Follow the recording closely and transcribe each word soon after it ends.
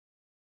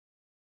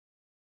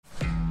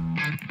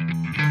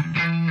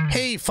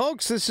Hey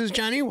folks, this is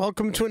Johnny.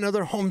 Welcome to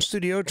another home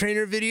studio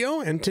trainer video,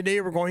 and today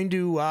we're going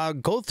to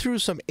go through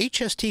some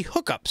HST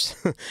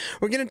hookups.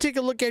 We're going to take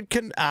a look at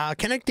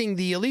connecting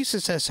the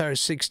Alesis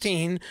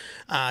SR16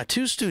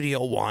 to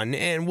Studio One,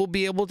 and we'll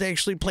be able to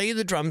actually play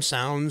the drum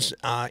sounds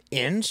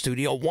in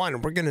Studio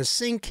One. We're going to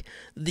sync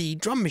the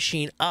drum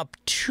machine up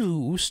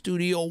to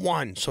Studio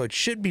One, so it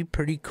should be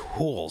pretty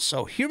cool.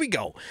 So here we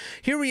go.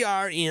 Here we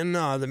are in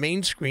the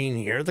main screen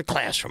here, the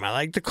classroom I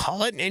like to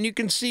call it, and you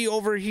can see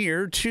over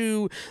here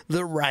to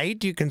the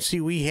right, you can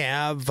see we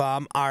have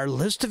our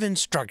list of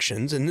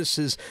instructions, and this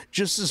is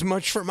just as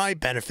much for my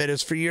benefit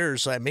as for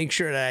yours, so I make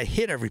sure that I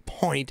hit every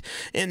point.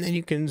 And then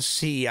you can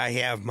see I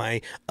have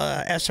my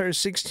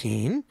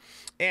SR16,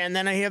 and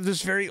then I have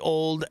this very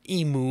old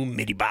EMU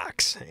MIDI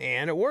box,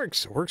 and it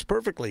works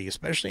perfectly,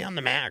 especially on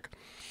the Mac.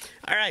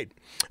 All right,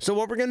 so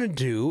what we're going to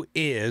do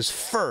is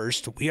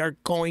first we are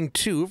going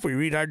to, if we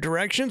read our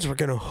directions, we're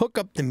going to hook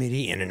up the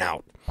MIDI in and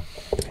out.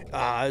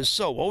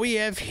 So what we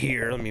have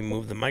here, let me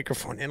move the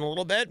microphone in a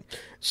little bit.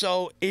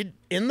 So in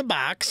the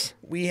box,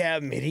 we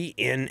have MIDI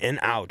in and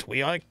out.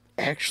 We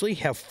actually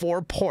have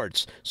 4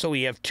 ports, so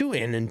we have 2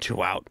 in and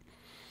 2 out.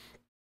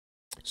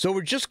 So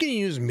we're just going to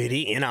use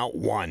MIDI in out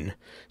 1.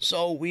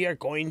 So we are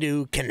going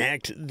to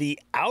connect the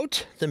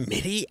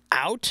MIDI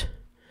out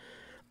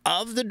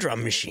of the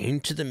drum machine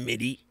to the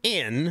MIDI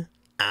in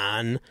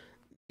on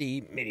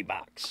the MIDI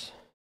box.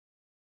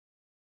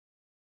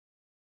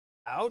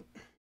 Out.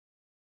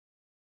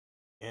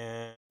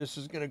 And this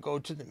is going to go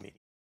to the MIDI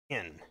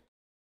in.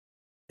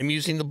 I'm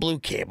using the blue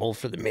cable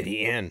for the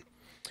MIDI in.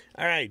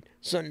 All right,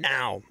 so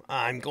now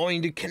I'm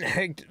going to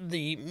connect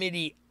the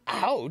MIDI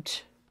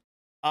out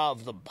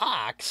of the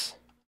box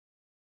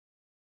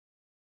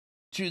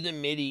to the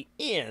MIDI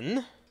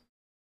in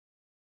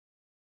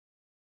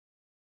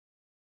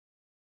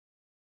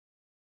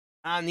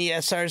on the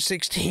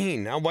SR16.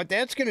 Now what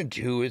that's going to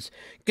do is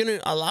going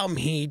to allow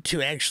me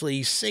to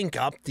actually sync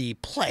up the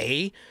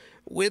play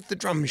with the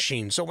drum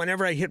machine. So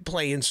whenever I hit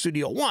play in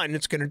Studio One,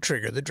 it's going to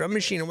trigger the drum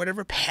machine or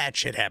whatever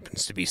patch it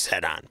happens to be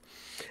set on.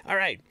 All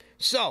right,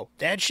 so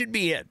that should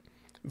be it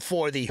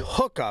for the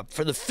hookup,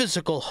 for the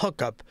physical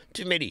hookup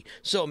to MIDI.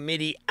 So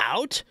MIDI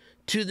out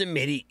to the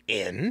MIDI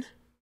in,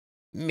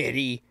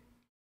 MIDI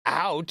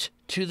out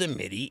to the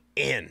MIDI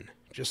in,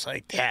 just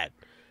like that.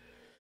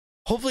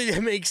 Hopefully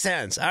that makes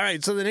sense. All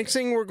right, so the next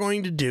thing we're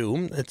going to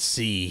do, let's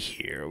see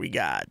here, we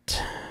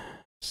got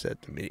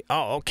set the MIDI.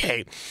 Oh,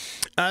 okay.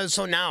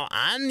 So now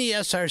on the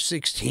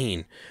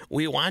SR16,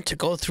 we want to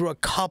go through a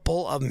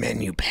couple of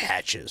menu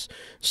patches.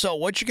 So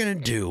what you're going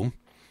to do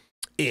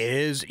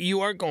is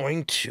you are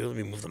going to, let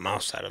me move the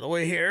mouse out of the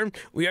way here.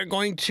 We are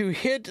going to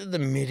hit the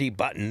MIDI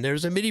button.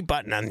 There's a MIDI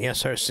button on the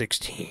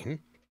SR16.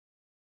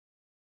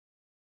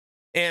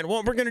 And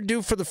what we're going to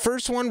do for the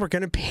first one, we're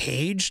going to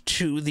page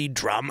to the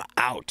drum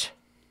out.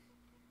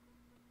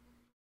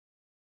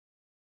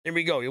 There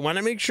we go. You want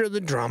to make sure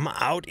the drum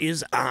out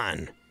is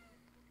on.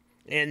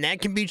 And that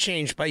can be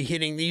changed by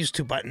hitting these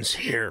 2 buttons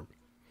here.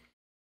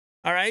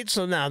 All right,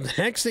 so now the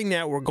next thing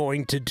that we're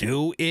going to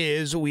do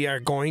is we are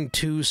going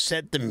to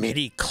set the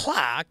MIDI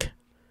clock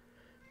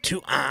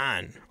to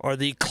on, or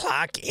the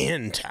clock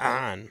in to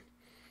on.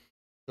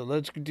 So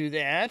let's do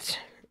that.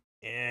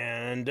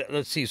 And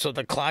let's see, so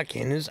the clock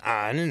in is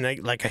on, and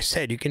like I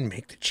said, you can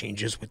make the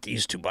changes with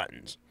these 2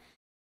 buttons.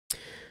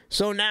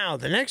 So now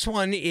the next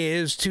one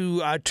is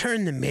to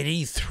turn the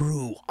MIDI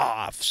through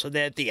off so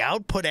that the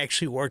output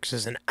actually works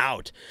as an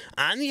out.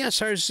 On the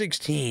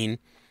SR16,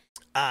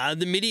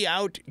 the MIDI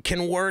out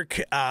can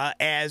work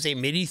as a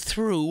MIDI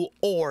through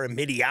or a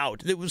MIDI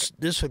out.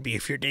 This would be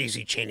if you're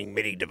daisy chaining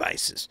MIDI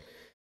devices.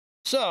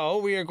 So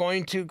we are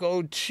going to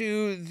go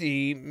to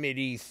the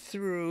MIDI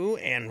through,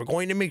 and we're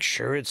going to make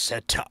sure it's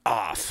set to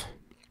off.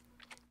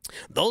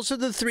 Those are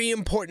the 3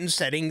 important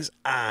settings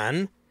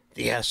on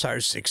the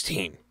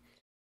SR16.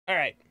 All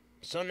right,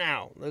 so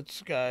now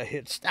let's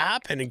hit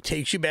stop, and it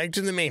takes you back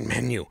to the main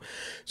menu.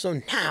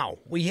 So now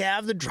we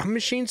have the drum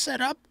machine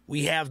set up.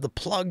 We have the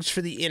plugs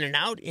for the in and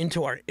out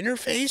into our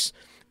interface,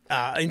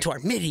 into our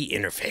MIDI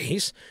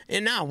interface.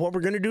 And now what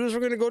we're going to do is we're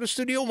going to go to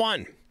Studio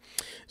One.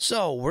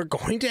 So we're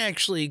going to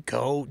actually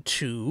go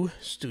to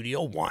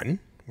Studio One.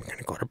 We're going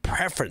to go to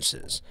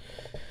Preferences.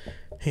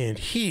 And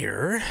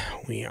here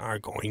we are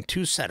going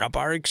to set up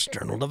our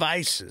external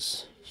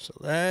devices. So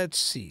let's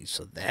see.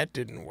 So that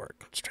didn't work.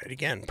 Let's try it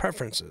again.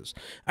 Preferences.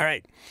 All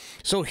right.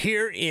 So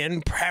here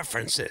in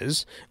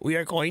Preferences, we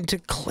are going to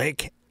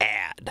click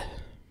Add.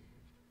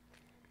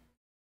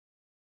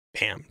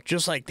 Bam.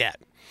 Just like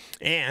that.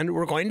 And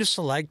we're going to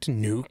select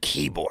New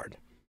Keyboard.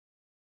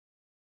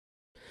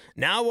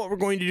 Now what we're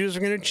going to do is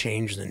we're going to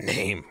change the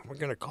name. We're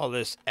going to call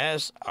this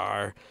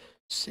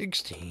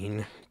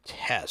SR16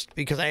 Test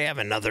because I have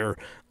another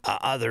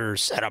other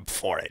setup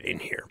for it in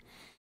here.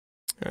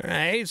 All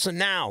right. So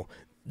now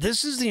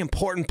this is the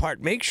important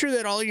part. Make sure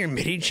that all your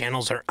MIDI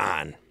channels are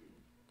on.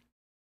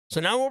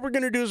 So now what we're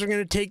going to do is we're going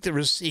to take the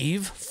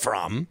receive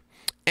from,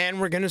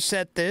 and we're going to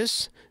set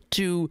this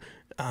to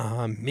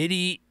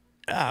MIDI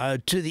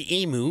to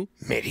the EMU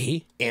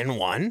MIDI in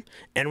 1,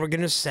 and we're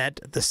going to set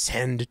the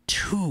send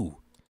to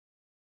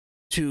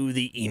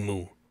the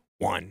EMU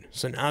 1.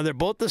 So now they're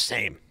both the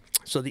same.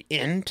 So the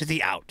in to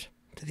the out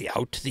to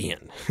the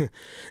in.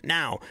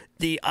 Now,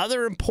 the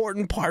other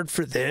important part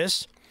for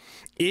this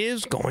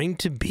is going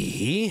to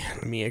be,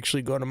 let me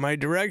actually go to my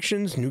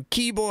directions, new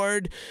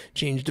keyboard,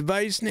 change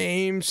device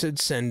name, said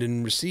send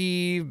and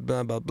receive,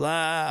 blah, blah,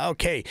 blah.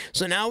 Okay,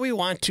 so now we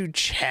want to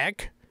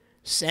check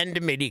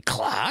send MIDI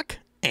clock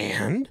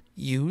and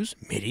use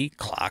MIDI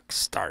clock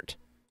start.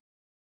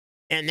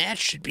 And that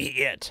should be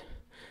it.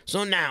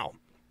 So now,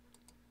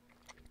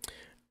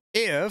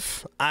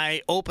 if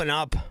I open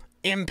up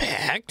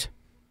Impact,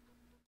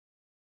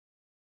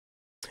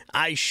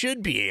 I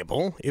should be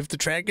able, if the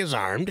track is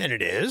armed, and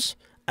it is,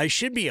 I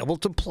should be able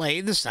to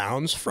play the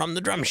sounds from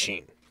the drum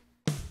machine.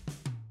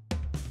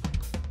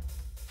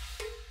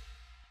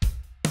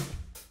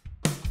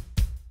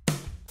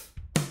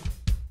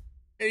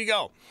 There you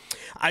go.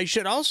 I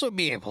should also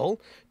be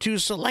able to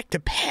select a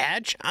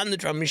patch on the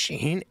drum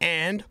machine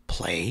and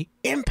play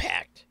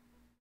Impact.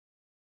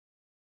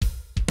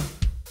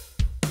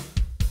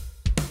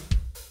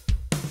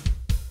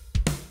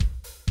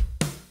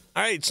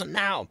 All right, so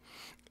now,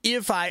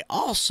 if I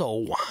also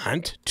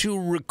want to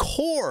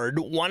record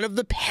one of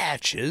the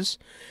patches,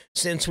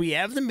 since we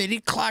have the MIDI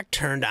clock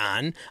turned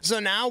on,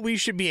 so now we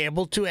should be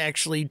able to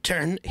actually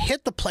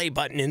hit the play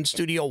button in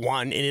Studio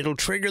One, and it'll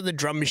trigger the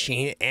drum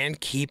machine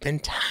and keep in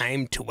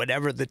time to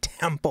whatever the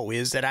tempo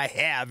is that I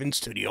have in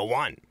Studio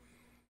One.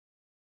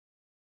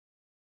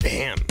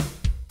 Bam.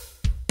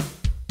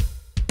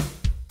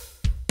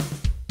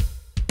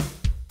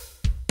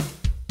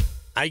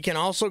 I can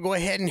also go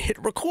ahead and hit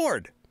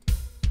record.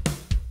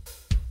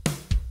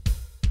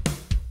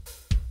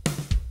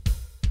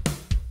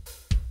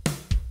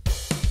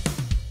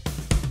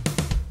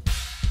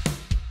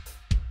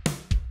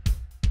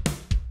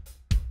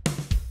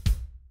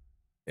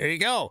 There you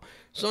go.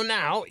 So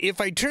now, if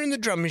I turn the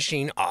drum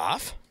machine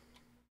off,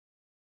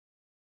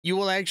 you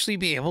will actually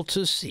be able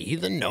to see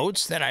the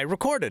notes that I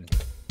recorded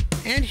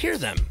and hear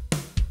them.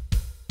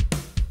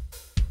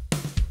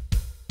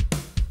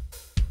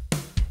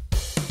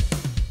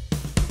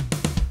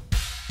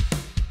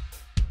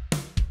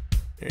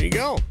 There you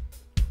go.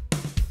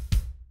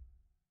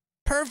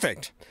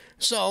 Perfect.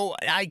 So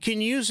I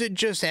can use it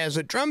just as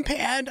a drum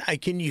pad. I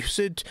can use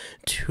it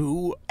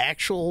to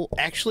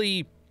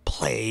actually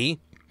play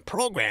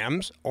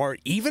programs or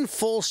even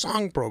full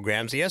song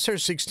programs. The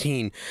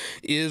SR16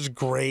 is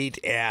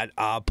great at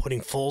putting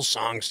full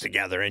songs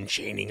together and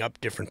chaining up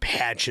different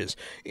patches.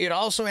 It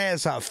also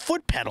has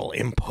foot pedal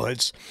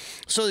inputs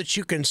so that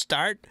you can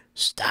start,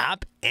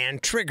 stop,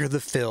 and trigger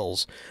the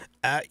fills.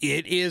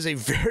 It is a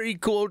very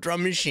cool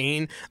drum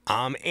machine,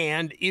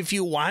 and if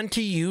you want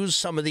to use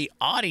some of the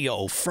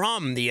audio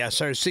from the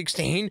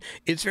SR16,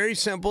 it's very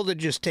simple to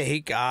just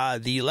take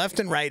the left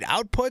and right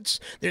outputs.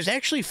 There's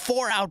actually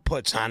 4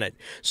 outputs on it.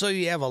 So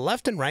you have a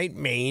left and right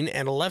main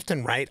and a left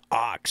and right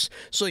aux.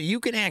 So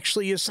you can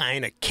actually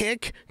assign a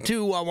kick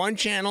to one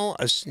channel,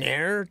 a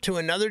snare to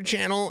another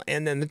channel,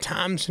 and then the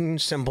toms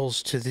and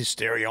cymbals to the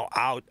stereo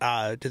out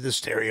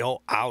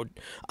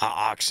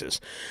auxes.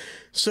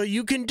 So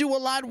you can do a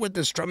lot with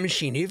this drum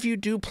machine if you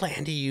do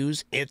plan to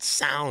use its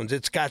sounds.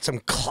 It's got some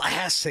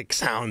classic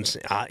sounds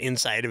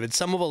inside of it.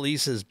 Some of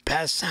Alesis'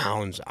 best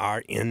sounds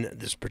are in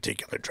this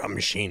particular drum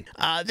machine.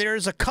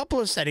 There's a couple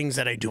of settings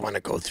that I do want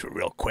to go through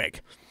real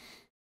quick.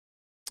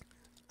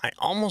 I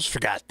almost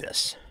forgot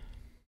this.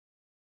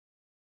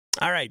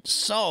 All right,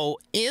 so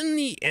in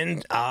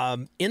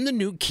the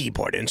new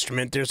keyboard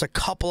instrument, there's a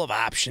couple of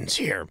options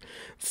here.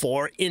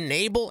 For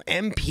Enable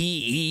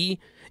MPE,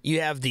 you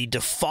have the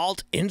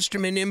default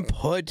instrument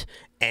input,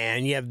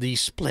 and you have the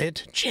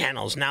split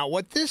channels. Now,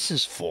 what this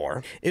is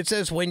for, it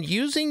says when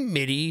using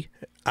MIDI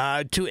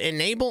to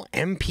enable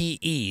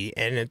MPE,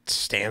 and it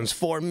stands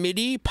for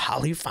MIDI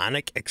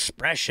Polyphonic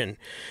Expression.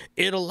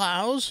 It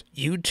allows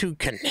you to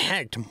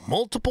connect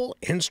multiple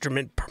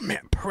instrument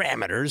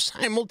parameters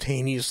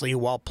simultaneously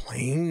while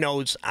playing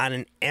notes on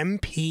an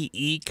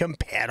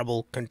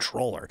MPE-compatible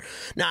controller.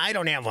 Now, I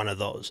don't have one of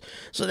those,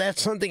 so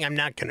that's something I'm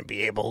not going to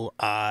be able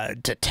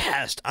to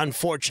test,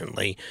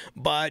 unfortunately,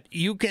 but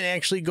you can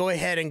actually go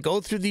ahead and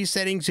go through these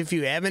settings if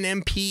you have an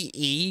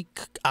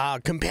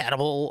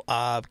MPE-compatible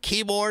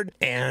keyboard,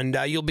 and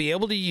you'll be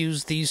able to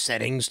use these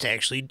settings to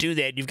actually do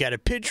that. You've got a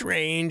pitch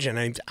range,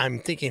 and I'm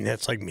thinking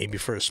that's like maybe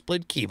for a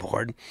split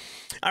keyboard.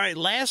 All right,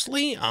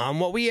 lastly,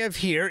 what we have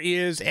here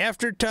is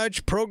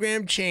aftertouch,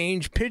 program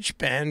change, pitch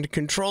bend,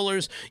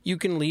 controllers. You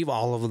can leave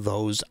all of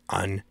those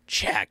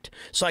unchecked.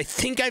 So I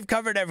think I've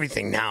covered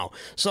everything now.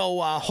 So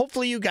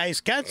hopefully you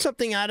guys got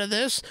something out of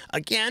this.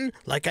 Again,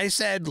 like I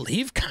said,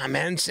 leave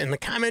comments in the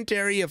comment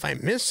area if I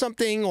missed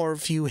something, or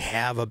if you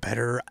have a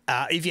better,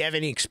 if you have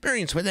any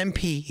experience with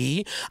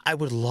MPE, I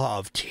would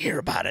love to hear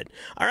about it.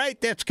 All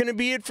right, that's going to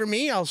be it for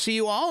me. I'll see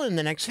you all in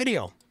the next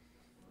video.